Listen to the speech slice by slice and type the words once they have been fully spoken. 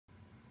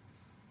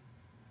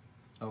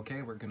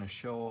Okay, we're going to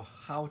show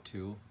how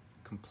to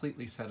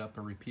completely set up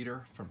a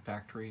repeater from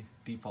factory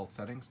default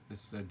settings.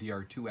 This is a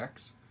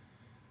DR2X.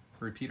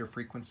 Repeater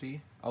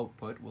frequency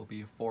output will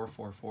be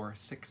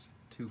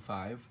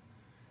 444625.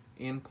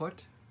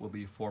 Input will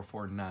be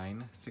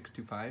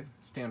 449625.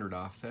 Standard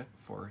offset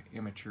for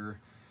amateur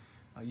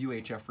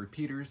UHF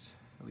repeaters,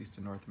 at least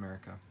in North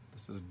America.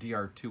 This is a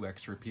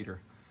DR2X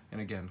repeater. And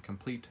again,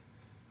 complete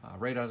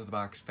right out of the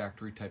box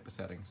factory type of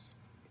settings.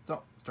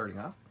 So, starting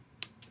off.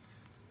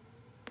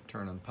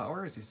 Turn on the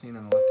power, as you've seen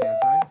on the left-hand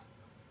side.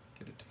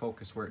 Get it to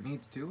focus where it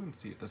needs to and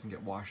see it doesn't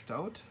get washed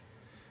out.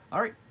 All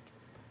right,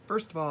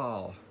 first of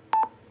all,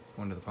 let's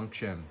go into the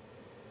function.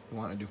 What we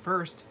want to do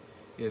first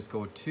is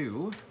go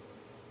to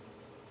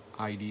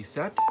ID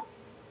set.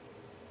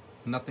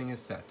 Nothing is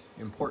set.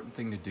 Important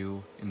thing to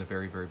do in the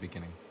very, very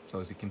beginning.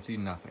 So as you can see,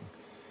 nothing.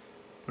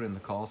 Put in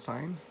the call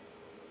sign,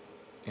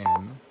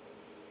 N,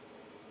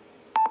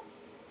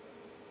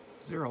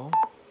 0,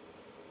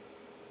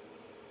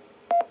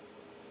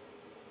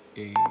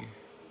 A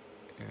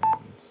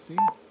and C,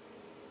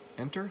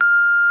 enter.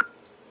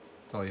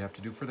 That's all you have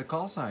to do for the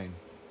call sign.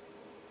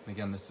 And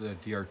again, this is a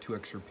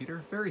DR2X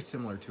repeater, very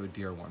similar to a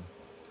DR1.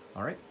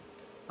 All right,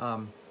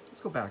 let's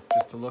go back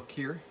just to look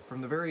here.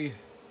 From the very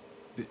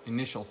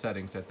initial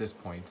settings at this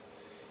point,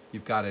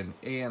 you've got an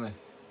A and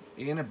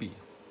a B.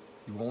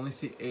 You will only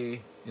see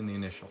A in the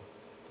initial.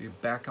 If you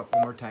back up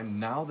one more time,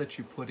 now that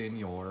you put in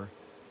your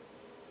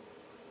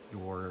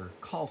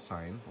call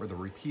sign, or the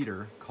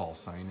repeater call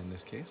sign in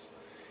this case,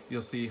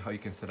 you'll see how you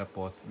can set up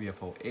both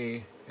VFO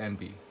A and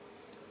B.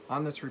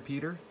 On this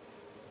repeater,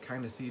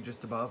 kind of see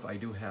just above, I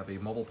do have a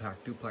mobile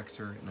pack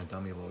duplexer and a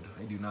dummy load.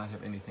 I do not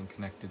have anything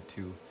connected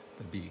to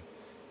the B.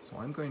 So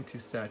I'm going to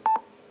set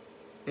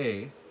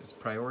A as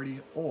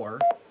priority, or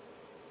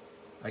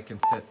I can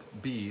set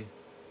B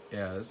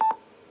as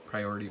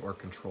priority or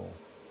control.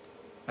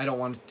 I don't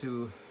want it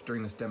to,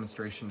 during this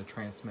demonstration, to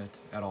transmit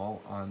at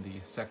all on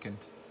the second,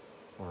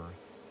 or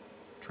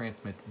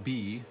transmit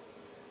B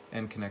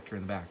and connector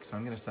in the back. So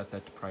I'm going to set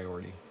that to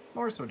priority,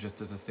 more so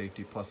just as a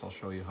safety, plus I'll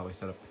show you how I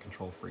set up the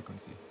control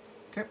frequency.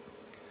 Okay,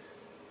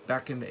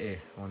 back into A.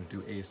 I want to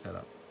do A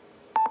setup.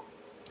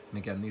 And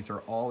again, these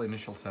are all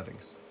initial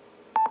settings.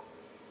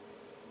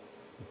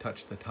 You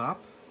touch the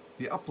top,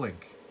 the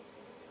uplink.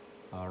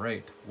 All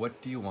right,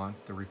 what do you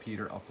want the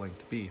repeater uplink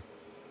to be?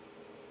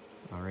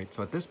 All right,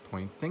 so at this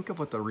point, think of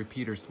what the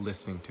repeater's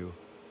listening to.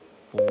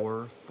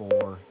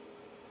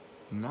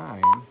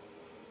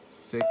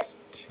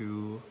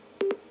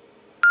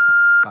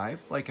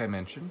 449625. Like I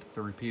mentioned,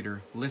 the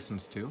repeater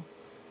listens to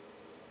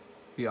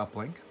the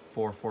uplink,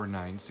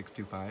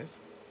 449625,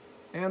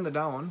 and the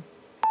down,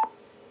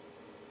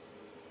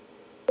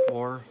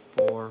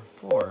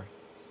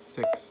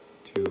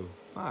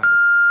 444625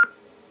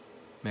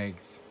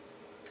 megs.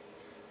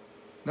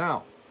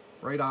 Now,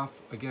 right off,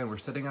 again, we're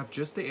setting up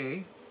just the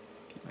A.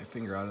 Keep my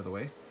finger out of the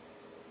way.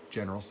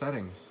 General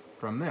settings.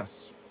 From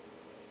this,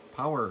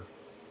 power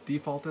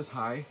default is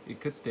high.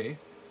 It could stay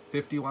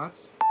 50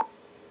 watts.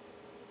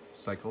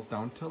 Cycles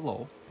down to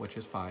low, which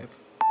is 5,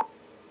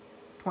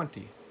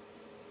 20.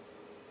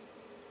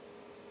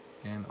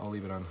 And I'll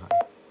leave it on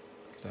high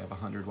because I have a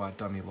 100-watt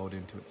dummy load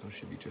into it, so it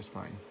should be just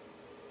fine.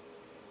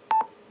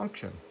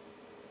 Function.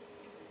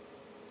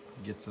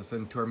 Gets us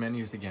into our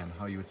menus again,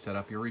 how you would set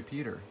up your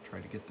repeater.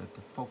 Try to get that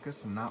to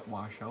focus and not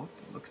wash out.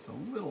 It looks a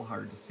little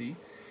hard to see.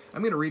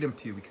 I'm going to read them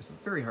to you because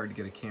it's very hard to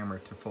get a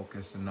camera to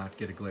focus and not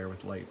get a glare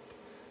with light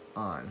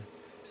on.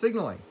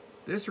 Signaling.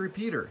 This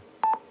repeater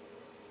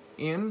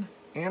in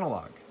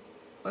analog.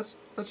 Let's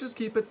just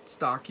keep it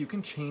stock. You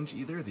can change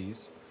either of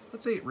these.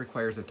 Let's say it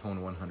requires a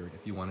tone 100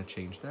 if you want to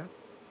change that.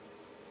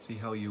 See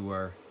how you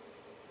are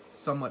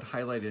somewhat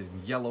highlighted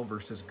in yellow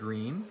versus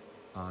green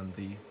on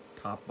the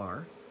top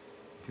bar.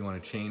 If you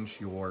want to change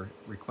your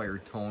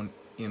required tone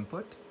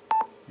input,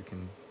 you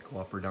can go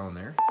up or down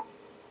there.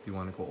 If you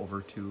want to go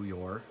over to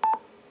your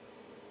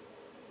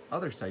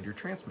other side, your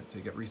transmit, so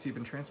you get receive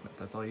and transmit.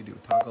 That's all you do.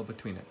 Toggle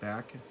between it,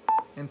 back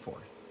and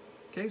forth.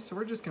 Okay, so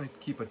we're just going to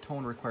keep a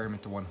tone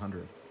requirement to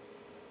 100.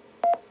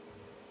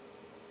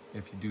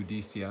 If you do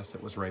DCS,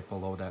 it was right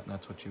below that, and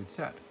that's what you would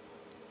set.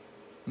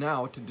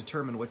 Now, to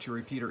determine what your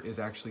repeater is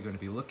actually going to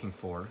be looking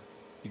for,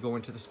 you go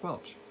into the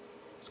Squelch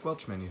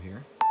menu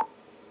here.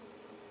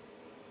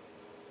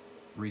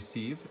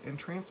 Receive and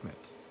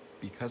transmit.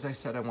 Because I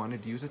said I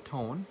wanted to use a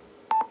tone,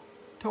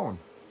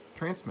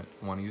 transmit.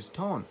 I want to use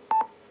tone.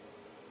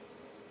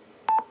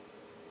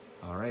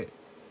 All right,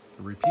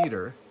 the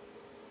repeater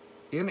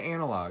in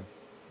analog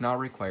now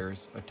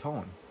requires a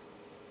tone.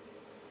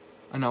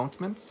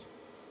 Announcements.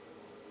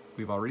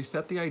 We've already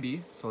set the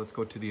ID, so let's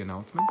go to the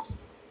announcements.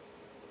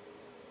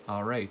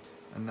 All right,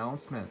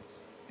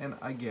 announcements. And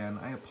again,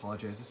 I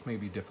apologize, this may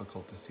be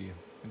difficult to see.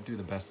 I'll do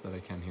the best that I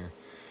can here.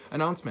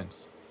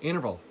 Announcements.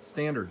 Interval,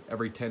 standard,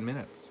 every 10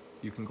 minutes.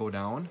 You can go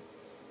down.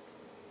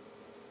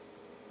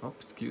 Oh,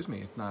 excuse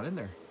me, it's not in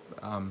there.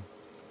 I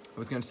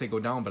was going to say go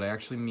down, but I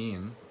actually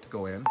mean to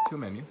go in to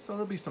menu. So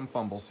there'll be some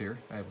fumbles here.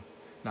 I have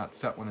not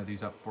set one of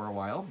these up for a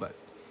while, but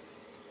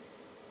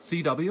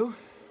CW,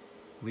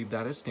 leave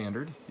that as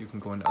standard. You can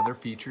go into other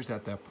features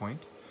at that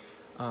point.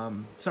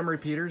 Some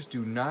repeaters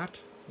do not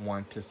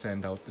want to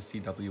send out the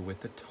CW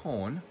with the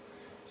tone.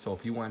 So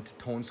if you want to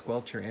tone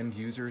squelch, your end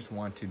users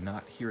want to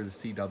not hear the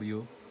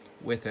CW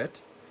with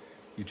it,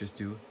 you just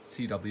do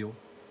CW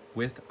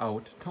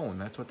without tone.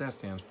 That's what that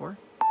stands for.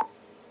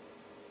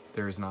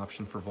 There is an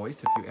option for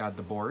voice if you add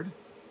the board,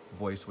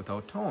 voice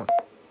without tone.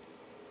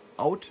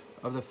 Out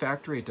of the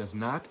factory, it does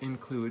not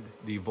include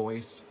the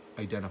voice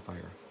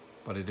identifier,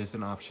 but it is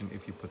an option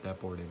if you put that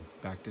board in.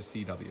 Back to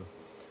CW.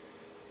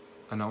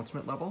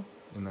 Announcement level,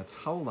 and that's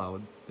how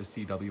loud the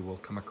CW will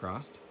come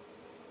across.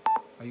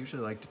 I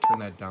usually like to turn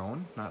that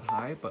down, not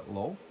high, but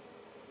low.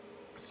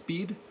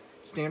 Speed,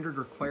 standard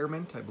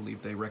requirement, I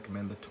believe they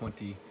recommend the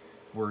 20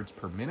 words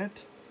per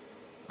minute.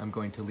 I'm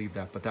going to leave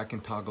that, but that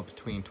can toggle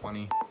between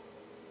 20,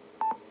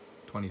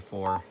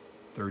 24,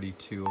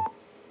 32,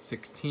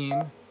 16,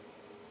 and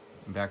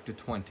back to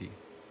 20.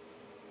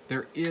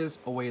 There is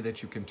a way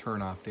that you can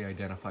turn off the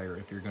identifier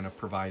if you're going to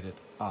provide it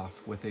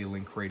off with a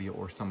link radio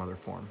or some other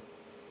form.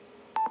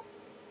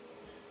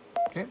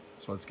 Okay,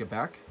 so let's get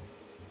back.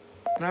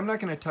 And I'm not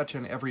going to touch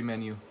on every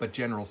menu, but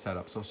general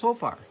setup. So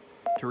far,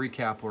 to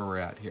recap where we're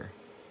at here,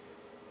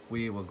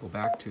 we will go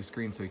back to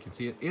screen so you can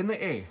see it. In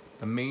the A,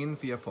 the main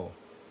VFO,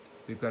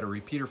 we've got a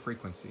repeater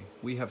frequency.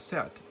 We have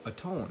set a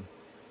tone.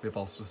 We've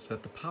also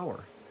set the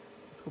power.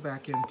 Let's go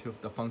back into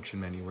the function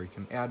menu where you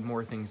can add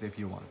more things if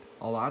you want.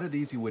 A lot of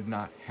these you would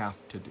not have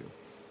to do,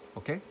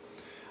 okay?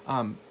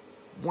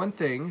 One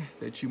thing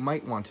that you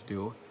might want to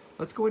do,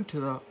 let's go into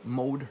the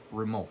mode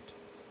remote.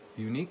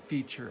 The unique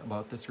feature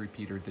about this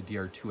repeater, the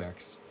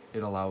DR2X,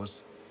 it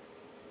allows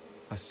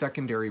a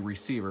secondary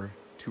receiver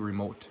to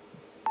remote,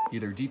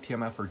 either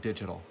DTMF or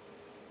digital.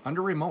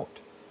 Under remote,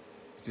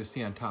 as you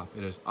see on top,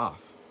 it is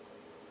off.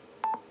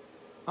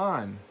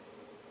 On.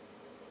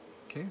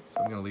 Okay, so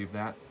I'm going to leave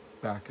that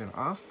back and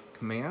off.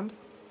 Command.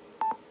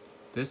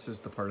 This is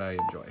the part I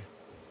enjoy.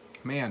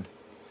 Command.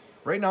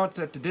 Right now it's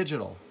set to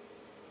digital.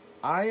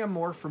 I am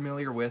more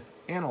familiar with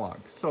analog,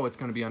 so it's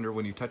going to be under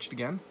when you touch it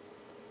again.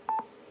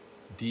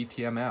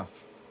 DTMF.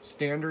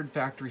 Standard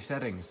factory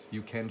settings.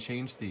 You can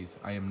change these.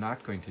 I am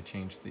not going to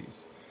change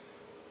these.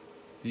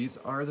 These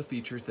are the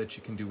features that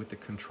you can do with the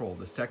control.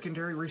 The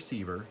secondary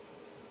receiver,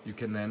 you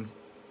can then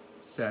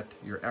set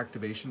your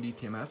activation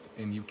DTMF,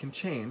 and you can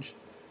change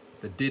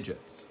the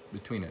digits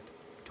between it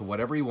to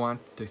whatever you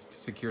want to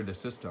secure the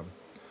system.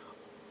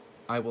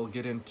 I will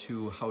get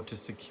into how to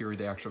secure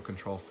the actual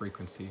control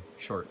frequency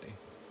shortly.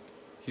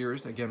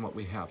 Here's again what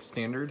we have.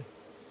 Standard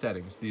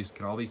settings. These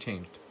can all be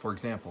changed. For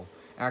example,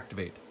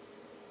 activate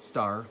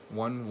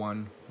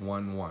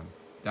 *1111.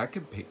 That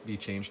could be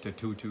changed to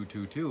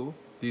 2222.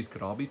 These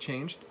could all be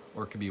changed,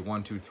 or it could be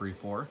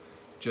 1234.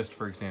 Just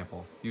for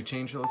example, you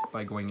change those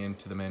by going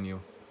into the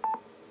menu,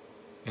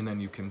 and then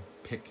you can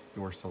pick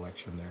your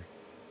selection there.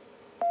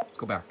 Let's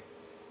go back.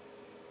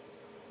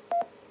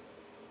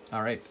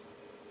 All right,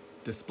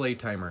 display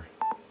timer.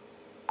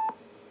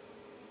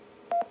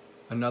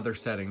 Another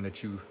setting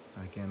that you,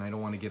 again, I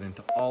don't want to get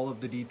into all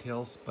of the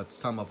details, but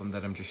some of them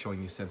that I'm just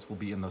showing you since will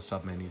be in those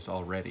submenus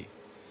already.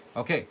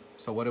 Okay,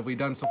 so what have we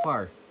done so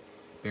far?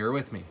 Bear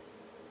with me.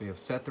 We have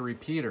set the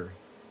repeater,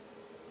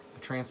 the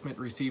transmit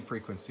receive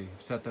frequency,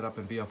 set that up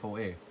in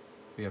VFOA.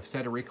 We have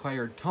set a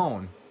required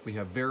tone. We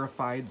have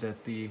verified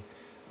that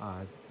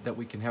that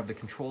we can have the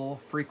control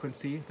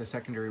frequency, the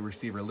secondary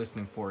receiver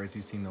listening for, as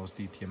you've seen those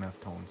DTMF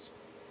tones.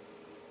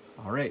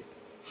 All right,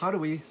 how do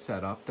we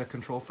set up the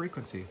control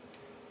frequency?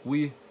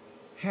 We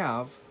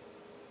have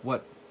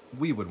what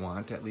we would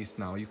want, at least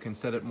now. You can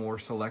set it more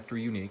select or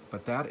unique,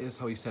 but that is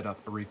how you set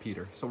up a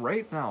repeater. So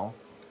right now,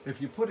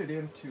 if you put it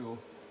into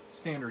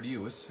standard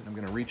use, and I'm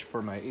going to reach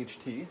for my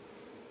HT,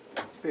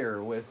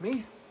 bear with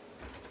me,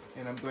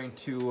 and I'm going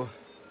to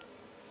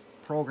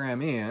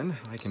program in,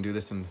 I can do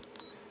this in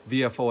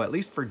VFO, at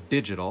least for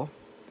digital,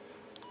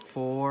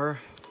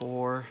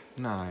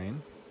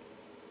 449,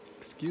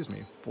 excuse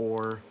me,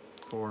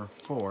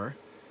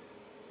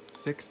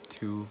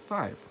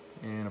 444625.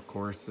 And of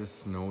course,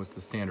 this knows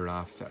the standard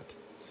offset.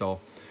 So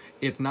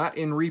it's not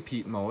in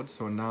repeat mode.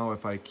 So now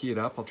if I key it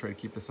up, I'll try to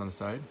keep this on the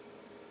side.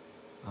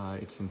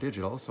 It's in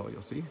digital, so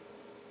you'll see.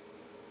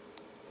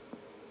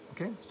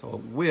 Okay, so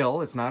it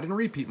will, it's not in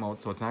repeat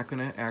mode, so it's not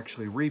going to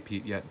actually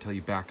repeat yet until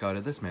you back out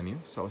of this menu.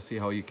 So see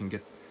how you can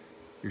get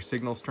your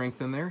signal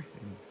strength in there.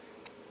 And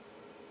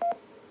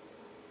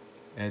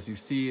as you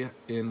see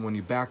when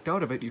you backed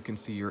out of it, you can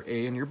see your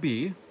A and your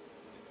B.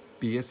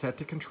 B is set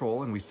to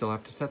control, and we still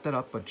have to set that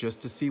up, but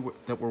just to see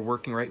that we're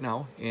working right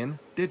now in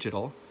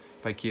digital,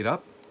 if I key it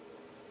up,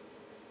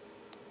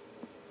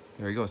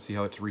 there you go. See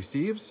how it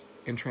receives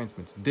and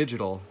transmits.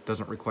 Digital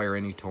doesn't require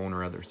any tone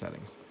or other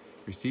settings.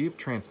 Receive,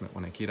 transmit.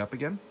 When I key it up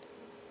again,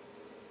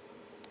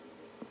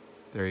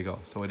 there you go.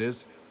 So it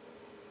is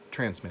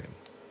transmitting.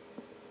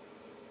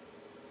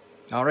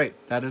 All right,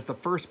 that is the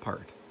first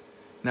part.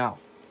 Now,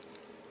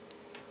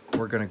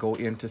 we're going to go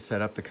in to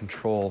set up the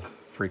control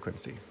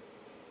frequency.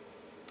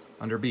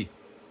 Under B,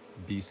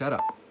 B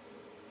setup.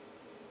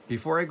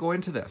 Before I go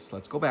into this,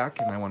 let's go back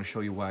and I want to show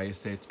you why I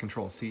say it's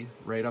control. See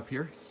right up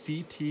here,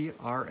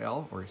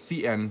 CTRL or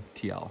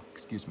CNTL,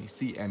 excuse me,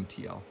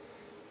 CNTL.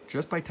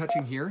 Just by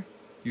touching here,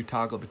 you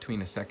toggle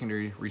between a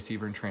secondary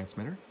receiver and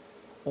transmitter,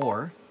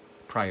 or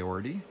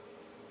priority,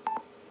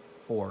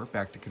 or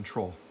back to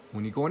control.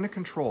 When you go into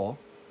control,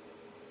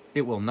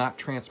 it will not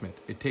transmit.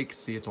 It takes,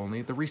 see, it's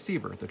only the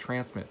receiver, the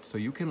transmit. So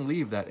you can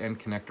leave that end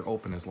connector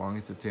open as long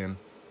as it's in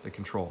the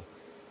control,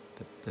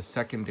 the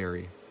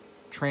secondary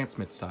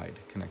transmit side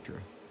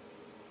connector.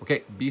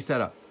 Okay, be set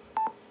up.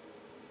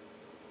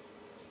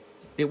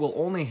 It will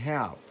only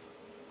have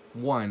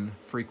one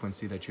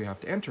frequency that you have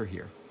to enter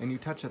here, and you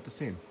touch at the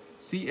same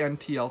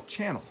CNTL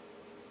channel.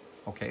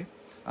 Okay,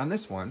 on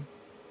this one,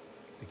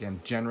 again,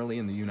 generally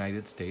in the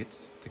United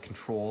States, the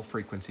control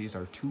frequencies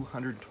are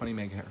 220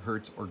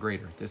 megahertz or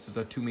greater. This is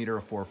a 2 meter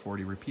or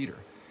 440 repeater.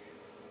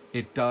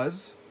 It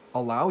does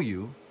allow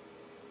you,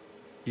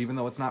 even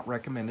though it's not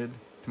recommended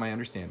to my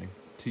understanding,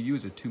 to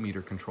use a 2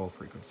 meter control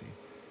frequency.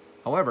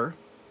 However,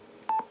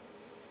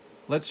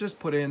 let's just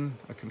put in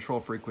a control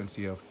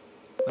frequency of,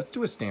 let's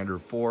do a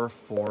standard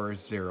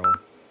 440.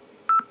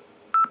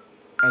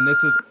 And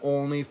this is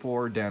only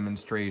for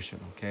demonstration,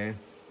 okay?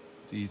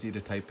 It's easy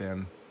to type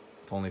in,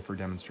 it's only for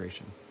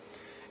demonstration.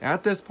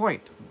 At this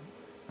point,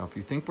 now if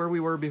you think where we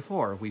were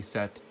before, we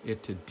set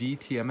it to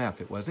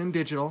DTMF. It was in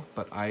digital,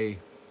 but I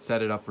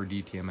set it up for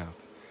DTMF.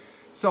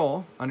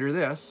 So under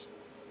this,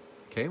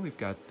 okay, we've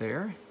got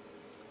there.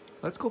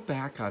 Let's go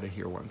back out of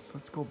here once.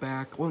 Let's go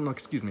back, well, no,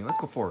 excuse me, let's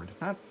go forward.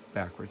 Not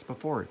backwards, but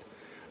forward.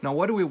 Now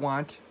what do we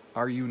want?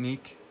 Our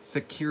unique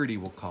security,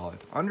 we'll call it.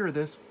 Under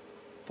this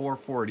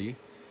 440,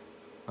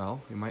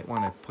 well, we might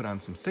want to put on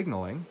some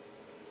signaling.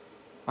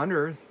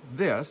 Under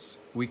this,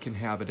 we can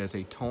have it as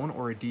a tone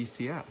or a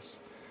DCS.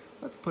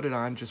 Let's put it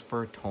on just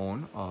for a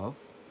tone of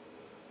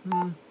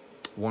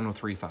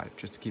 1035,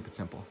 just to keep it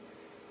simple.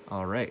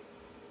 All right.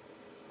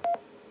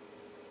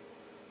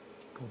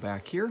 Go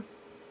back here.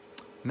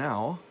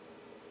 Now,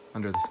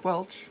 under the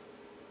squelch,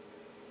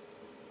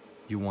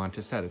 you want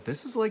to set it.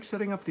 This is like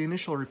setting up the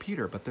initial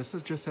repeater, but this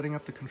is just setting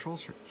up the control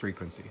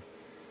frequency.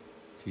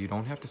 So you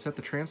don't have to set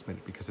the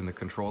transmit, because in the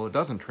control it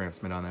doesn't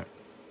transmit on that.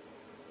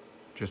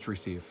 Just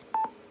receive.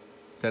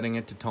 Setting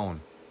it to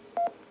tone.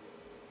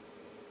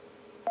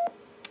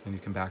 And you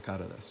can back out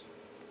of this.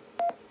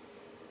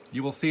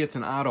 You will see it's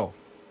an auto.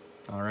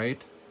 All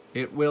right?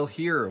 It will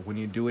hear when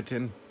you do it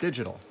in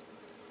digital.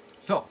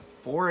 So,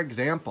 for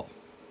example,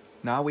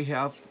 now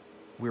we're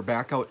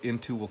back out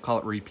into, we'll call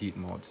it repeat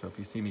mode. So if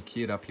you see me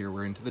key it up here,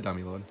 we're into the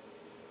dummy load.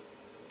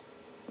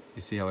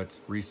 You see how it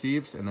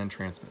receives and then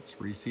transmits.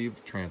 Receive,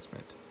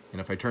 transmit.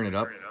 And if I turn it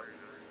up,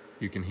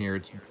 you can hear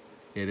it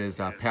is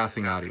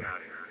passing audio.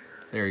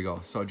 There you go.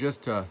 So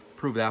just to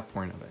prove that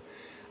point of it.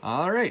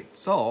 All right,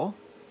 so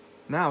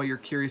now you're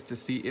curious to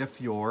see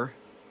if your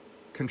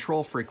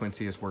control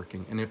frequency is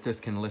working and if this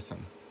can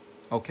listen.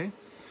 Okay,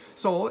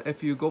 so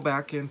if you go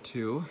back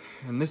into,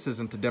 and this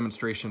isn't a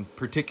demonstration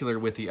particular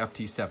with the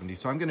FT70,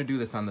 so I'm going to do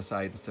this on the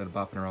side instead of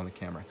bopping around the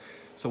camera.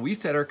 So we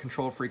set our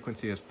control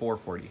frequency as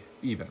 440,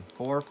 even,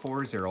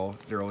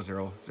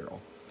 440,000.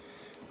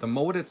 The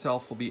mode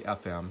itself will be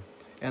FM,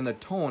 and the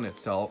tone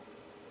itself,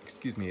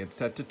 excuse me, it's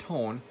set to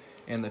tone,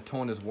 and the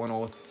tone is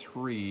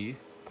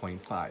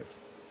 103.5.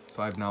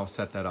 So I've now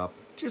set that up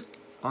just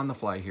on the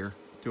fly here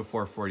to a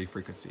 440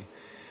 frequency.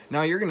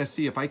 Now you're going to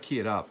see if I key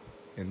it up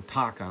and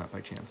talk on it by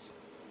chance.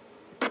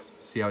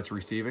 See how it's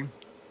receiving?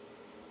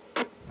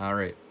 All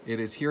right, it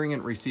is hearing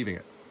and receiving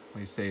it.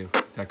 You say, is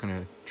that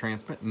going to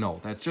transmit? No,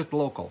 that's just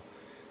local.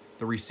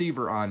 The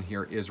receiver on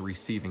here is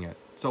receiving it.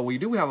 So we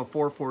do have a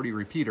 440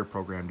 repeater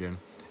programmed in,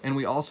 and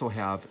we also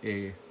have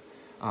a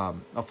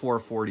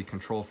 440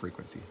 control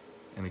frequency.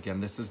 And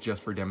again, this is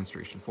just for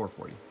demonstration,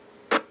 440.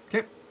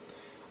 Okay,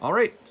 all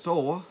right,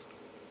 so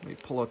let me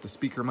pull out the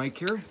speaker mic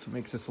here, so it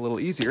makes this a little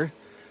easier.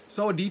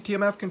 So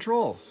DTMF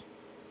controls.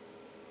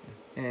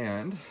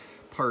 And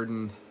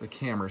pardon the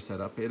camera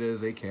setup, it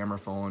is a camera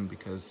phone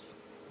because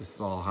this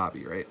is all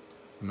hobby, right?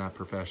 I'm not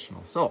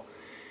professional. So,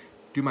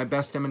 do my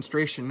best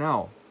demonstration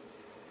now.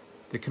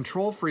 The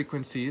control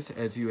frequencies,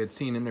 as you had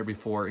seen in there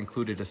before,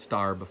 included a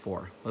star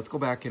before. Let's go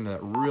back into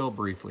that real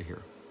briefly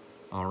here.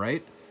 All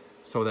right,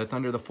 so that's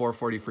under the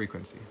 440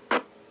 frequency.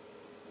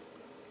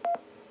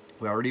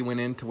 We already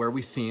went into where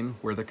we seen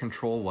where the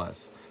control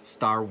was.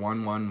 Star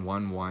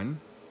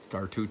 1111,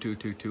 star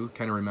 2222,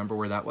 kind of remember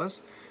where that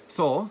was?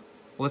 So,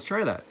 let's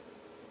try that.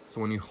 So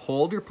when you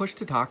hold your push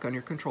to talk on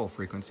your control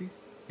frequency,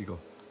 you go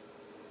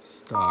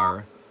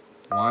star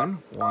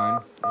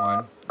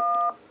 111.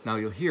 Now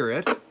you'll hear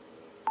it.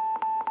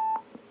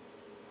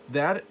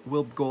 That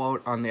will go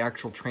out on the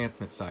actual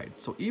transmit side.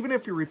 So even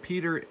if your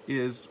repeater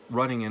is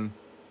running in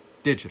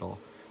digital,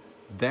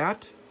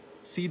 that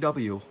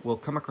CW will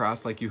come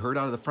across, like you heard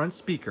out of the front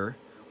speaker,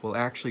 will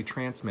actually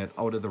transmit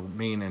out of the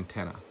main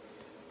antenna.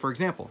 For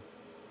example,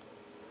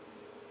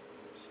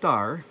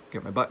 star,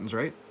 get my buttons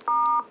right,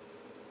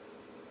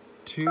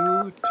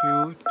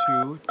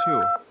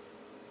 2222.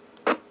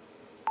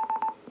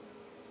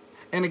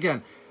 And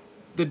again,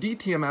 The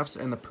DTMFs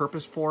and the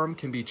purpose for them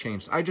can be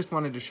changed. I just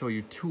wanted to show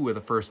you two of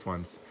the first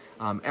ones.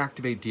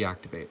 Activate,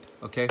 deactivate,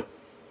 okay?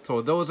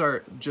 So those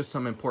are just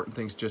some important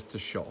things just to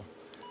show.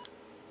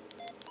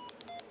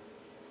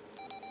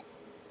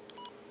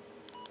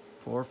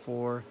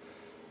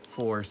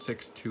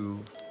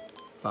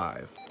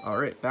 444625.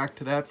 All right, back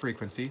to that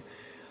frequency.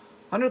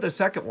 Under the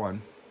second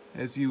one,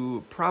 as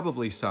you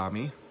probably saw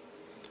me,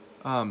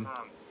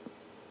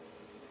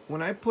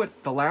 when I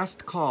put the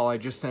last call I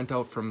just sent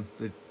out from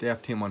the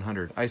FTM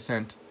 100, I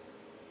sent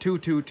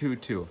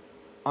 2222.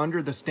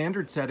 Under the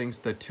standard settings,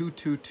 the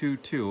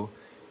 2222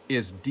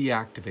 is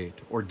deactivate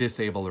or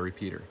disable a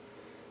repeater.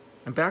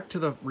 And back to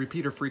the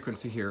repeater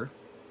frequency here,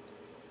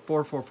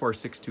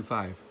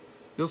 444625.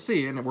 You'll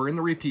see, and we're in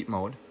the repeat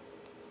mode.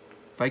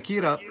 If I key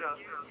it up,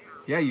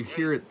 yeah, you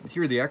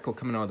hear the echo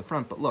coming out of the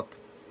front, but look,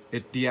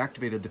 it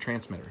deactivated the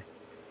transmitter.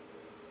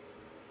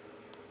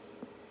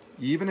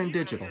 Even in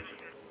digital,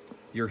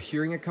 you're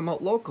hearing it come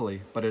out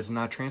locally, but it's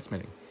not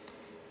transmitting.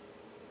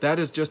 That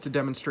is just a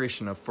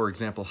demonstration of, for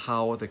example,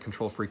 how the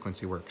control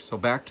frequency works. So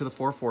back to the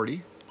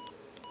 440.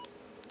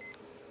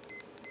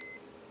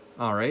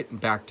 All right, and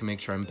back to make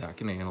sure I'm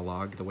back in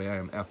analog the way I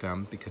am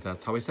FM, because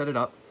that's how I set it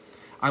up.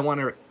 I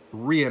want to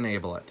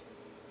re-enable it.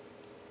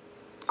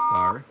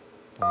 Star,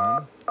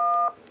 1.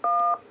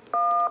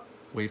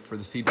 Wait for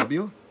the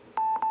CW.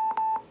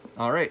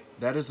 All right,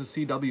 that is the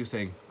CW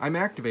saying, I'm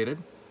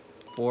activated.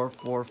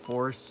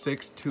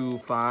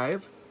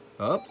 444625.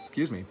 Oops,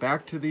 excuse me.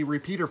 Back to the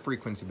repeater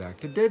frequency, back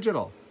to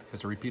digital,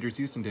 because the repeater's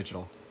used in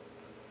digital.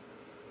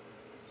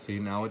 See,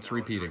 now it's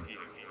repeating.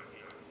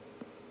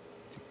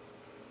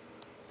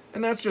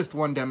 And that's just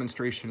one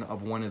demonstration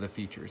of one of the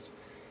features.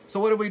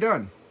 So what have we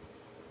done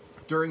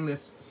during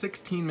this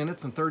 16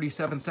 minutes and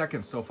 37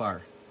 seconds so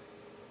far,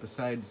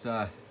 besides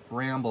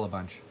ramble a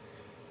bunch?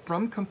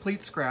 From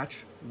complete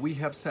scratch, we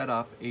have set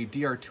up a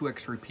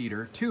DR2X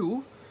repeater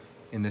to,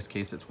 in this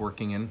case it's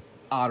working in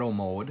auto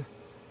mode.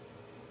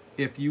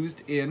 If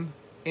used in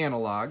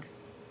analog,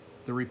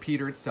 the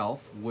repeater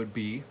itself would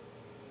be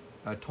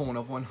a tone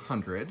of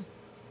 100.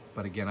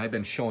 But again, I've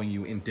been showing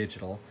you in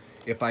digital.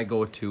 If I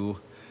go to,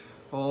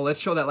 oh, let's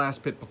show that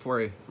last bit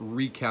before I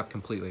recap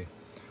completely.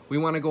 We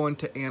want to go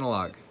into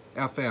analog,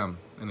 FM.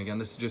 And again,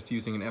 this is just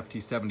using an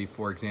FT70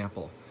 for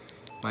example.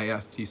 My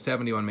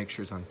FT70, I want to make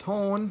sure it's on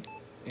tone.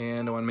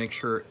 And I want to make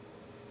sure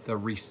the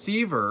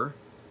receiver,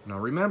 now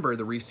remember,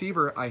 the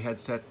receiver I had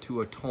set to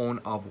a tone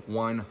of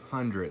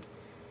 100.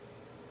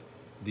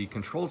 The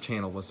control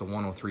channel was the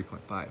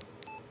 103.5.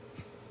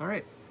 All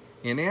right,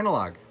 in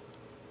analog.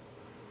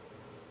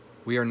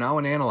 We are now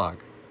in analog.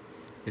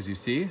 As you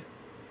see,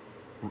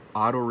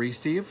 auto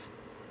receive,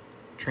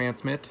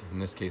 transmit, in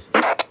this case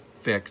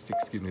fixed,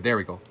 excuse me, there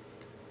we go.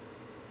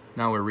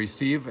 Now we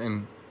receive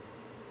in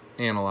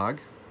analog,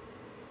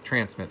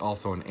 transmit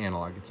also in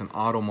analog. It's an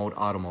auto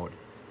mode.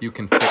 You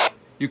can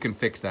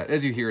fix that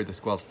as you hear the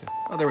squelch.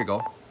 Oh, there we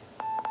go.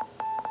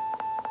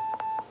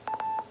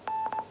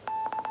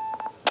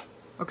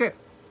 Okay,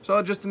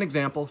 so just an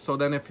example. So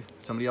then if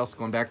somebody else is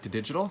going back to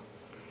digital,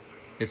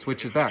 it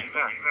switches back.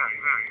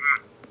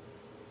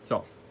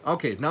 So,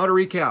 okay, now to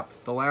recap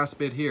the last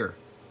bit here.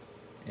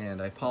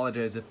 And I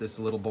apologize if this is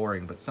a little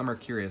boring, but some are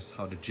curious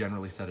how to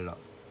generally set it up.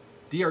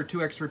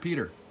 DR2X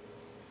repeater.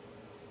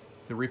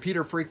 The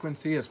repeater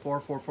frequency is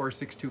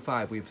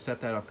 444625. We've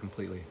set that up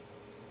completely.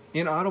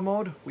 In auto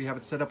mode, we have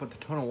it set up with the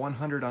tone of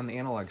 100 on the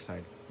analog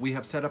side. We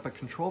have set up a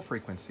control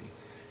frequency.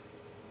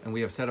 And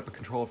we have set up a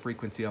control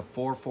frequency of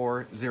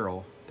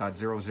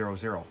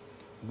 440.000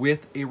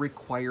 with a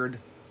required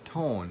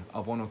tone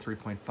of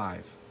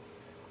 103.5.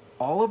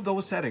 All of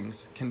those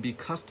settings can be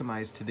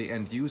customized to the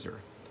end user,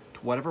 to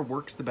whatever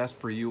works the best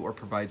for you or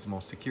provides the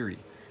most security.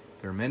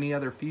 There are many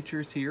other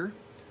features here,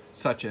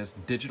 such as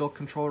digital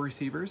control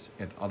receivers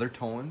and other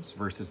tones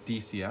versus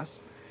DCS.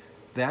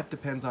 That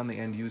depends on the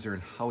end user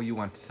and how you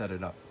want to set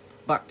it up.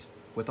 But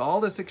with all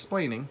this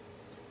explaining,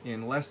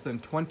 in less than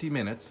 20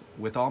 minutes,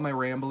 with all my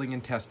rambling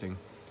and testing,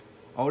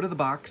 out of the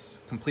box,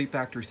 complete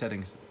factory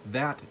settings,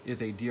 that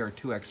is a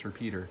DR2X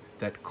repeater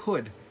that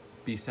could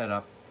be set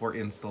up for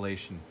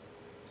installation.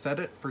 Set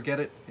it, forget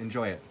it,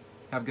 enjoy it.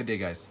 Have a good day,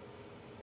 guys.